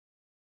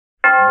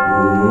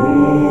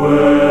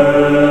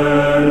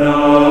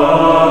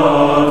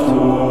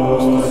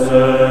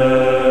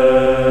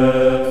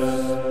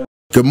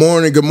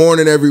Good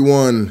morning,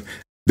 everyone.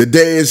 The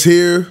day is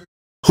here.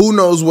 Who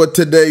knows what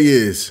today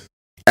is?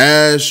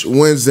 Ash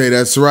Wednesday,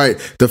 that's right.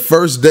 The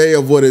first day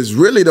of what is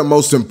really the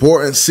most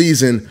important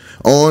season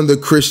on the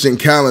Christian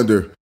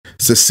calendar.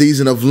 It's a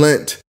season of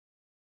Lent,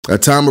 a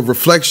time of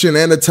reflection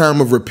and a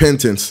time of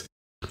repentance.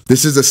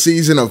 This is a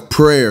season of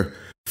prayer,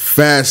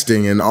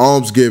 fasting, and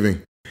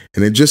almsgiving.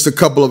 And in just a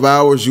couple of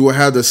hours, you will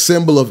have the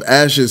symbol of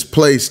ashes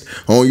placed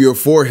on your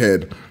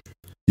forehead.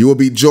 You will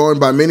be joined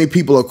by many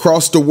people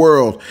across the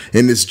world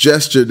in this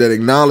gesture that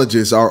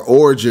acknowledges our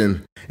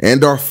origin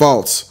and our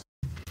faults.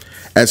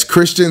 As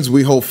Christians,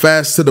 we hold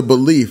fast to the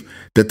belief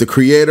that the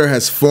Creator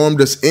has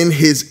formed us in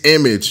His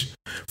image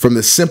from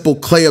the simple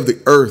clay of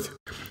the earth.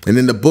 And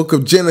in the book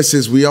of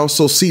Genesis, we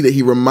also see that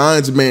He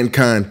reminds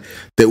mankind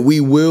that we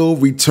will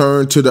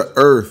return to the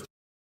earth.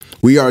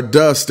 We are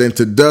dust, and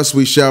to dust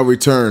we shall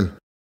return.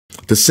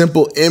 The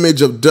simple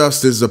image of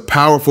dust is a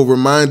powerful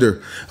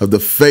reminder of the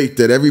fate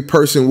that every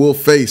person will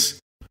face.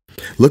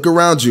 Look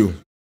around you.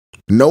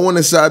 No one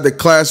inside the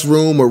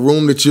classroom or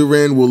room that you're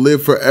in will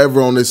live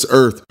forever on this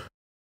earth.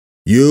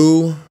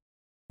 You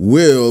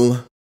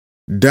will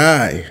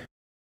die.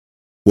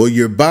 Well,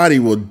 your body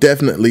will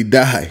definitely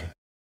die.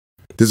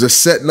 There's a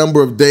set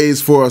number of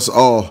days for us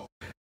all,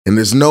 and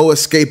there's no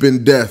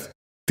escaping death.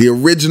 The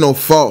original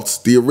faults,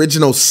 the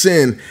original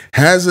sin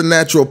has a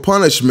natural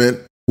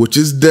punishment, which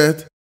is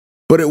death.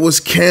 But it was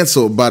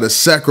canceled by the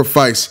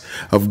sacrifice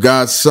of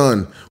God's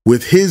Son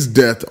with His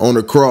death on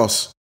the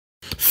cross.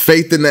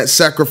 Faith in that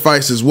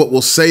sacrifice is what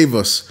will save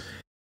us.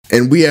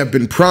 And we have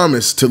been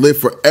promised to live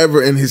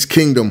forever in His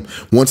kingdom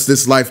once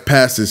this life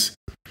passes.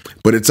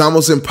 But it's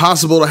almost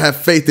impossible to have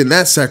faith in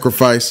that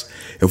sacrifice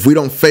if we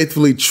don't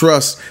faithfully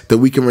trust that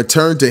we can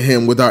return to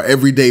Him with our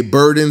everyday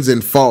burdens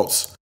and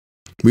faults.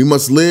 We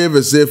must live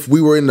as if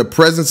we were in the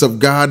presence of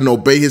God and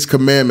obey His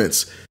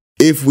commandments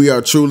if we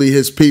are truly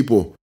His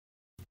people.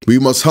 We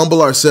must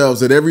humble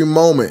ourselves at every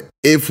moment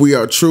if we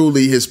are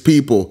truly His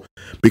people,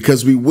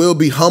 because we will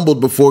be humbled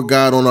before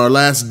God on our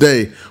last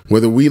day,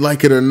 whether we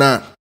like it or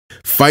not.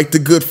 Fight the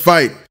good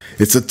fight.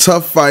 It's a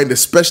tough fight,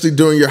 especially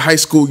during your high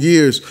school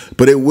years,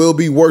 but it will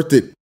be worth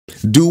it.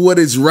 Do what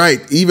is right,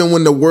 even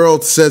when the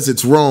world says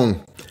it's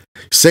wrong.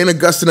 St.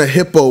 Augustine of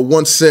Hippo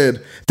once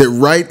said that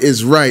right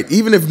is right,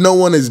 even if no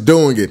one is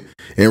doing it,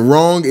 and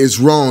wrong is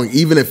wrong,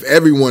 even if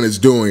everyone is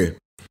doing it.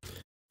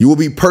 You will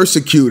be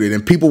persecuted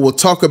and people will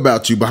talk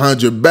about you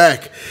behind your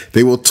back.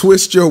 They will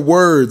twist your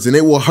words and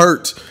it will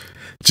hurt.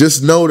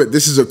 Just know that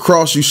this is a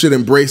cross you should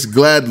embrace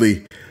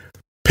gladly.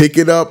 Pick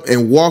it up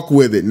and walk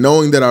with it,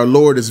 knowing that our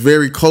Lord is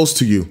very close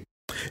to you.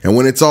 And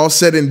when it's all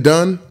said and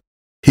done,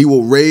 He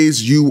will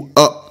raise you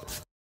up.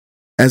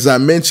 As I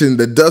mentioned,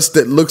 the dust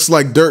that looks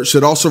like dirt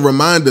should also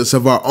remind us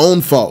of our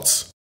own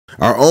faults,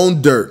 our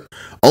own dirt.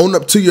 Own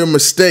up to your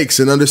mistakes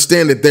and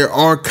understand that there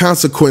are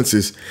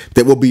consequences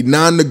that will be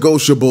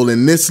non-negotiable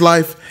in this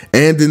life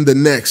and in the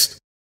next.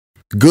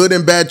 Good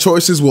and bad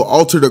choices will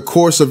alter the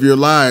course of your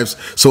lives,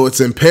 so it's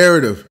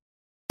imperative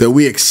that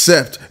we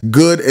accept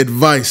good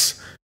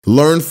advice,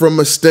 learn from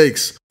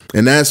mistakes,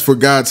 and ask for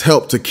God's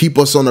help to keep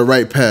us on the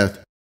right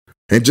path.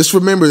 And just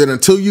remember that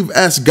until you've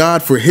asked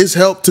God for His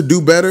help to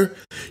do better,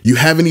 you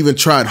haven't even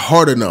tried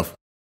hard enough.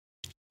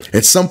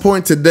 At some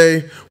point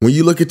today, when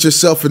you look at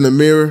yourself in the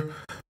mirror,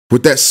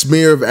 with that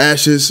smear of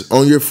ashes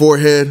on your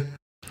forehead,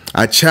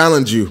 I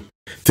challenge you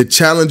to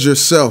challenge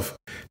yourself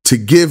to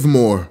give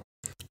more,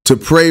 to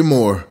pray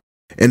more,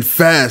 and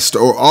fast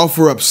or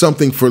offer up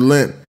something for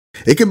Lent.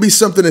 It can be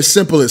something as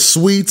simple as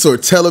sweets or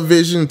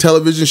television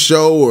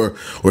show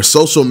or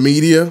social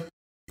media,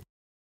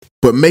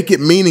 but make it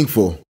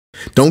meaningful.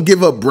 Don't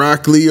give up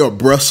broccoli or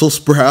Brussels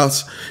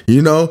sprouts,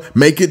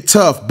 make it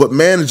tough but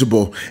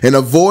manageable, and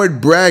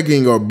avoid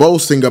bragging or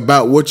boasting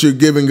about what you're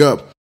giving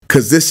up,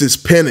 because this is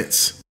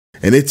penance.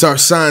 And it's our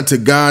sign to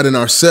God and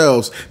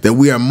ourselves that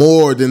we are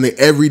more than the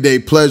everyday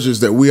pleasures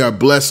that we are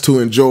blessed to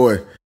enjoy.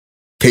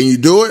 Can you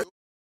do it?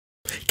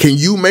 Can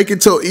you make it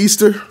till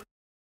Easter?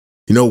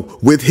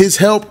 With His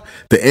help,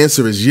 the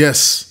answer is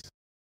yes.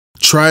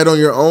 Try it on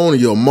your own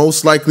and you'll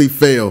most likely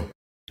fail.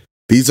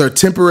 These are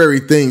temporary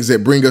things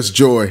that bring us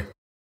joy.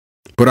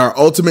 But our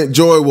ultimate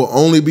joy will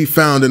only be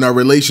found in our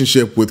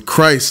relationship with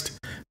Christ,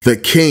 the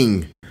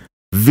King.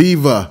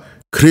 Viva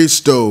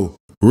Cristo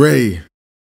Rey.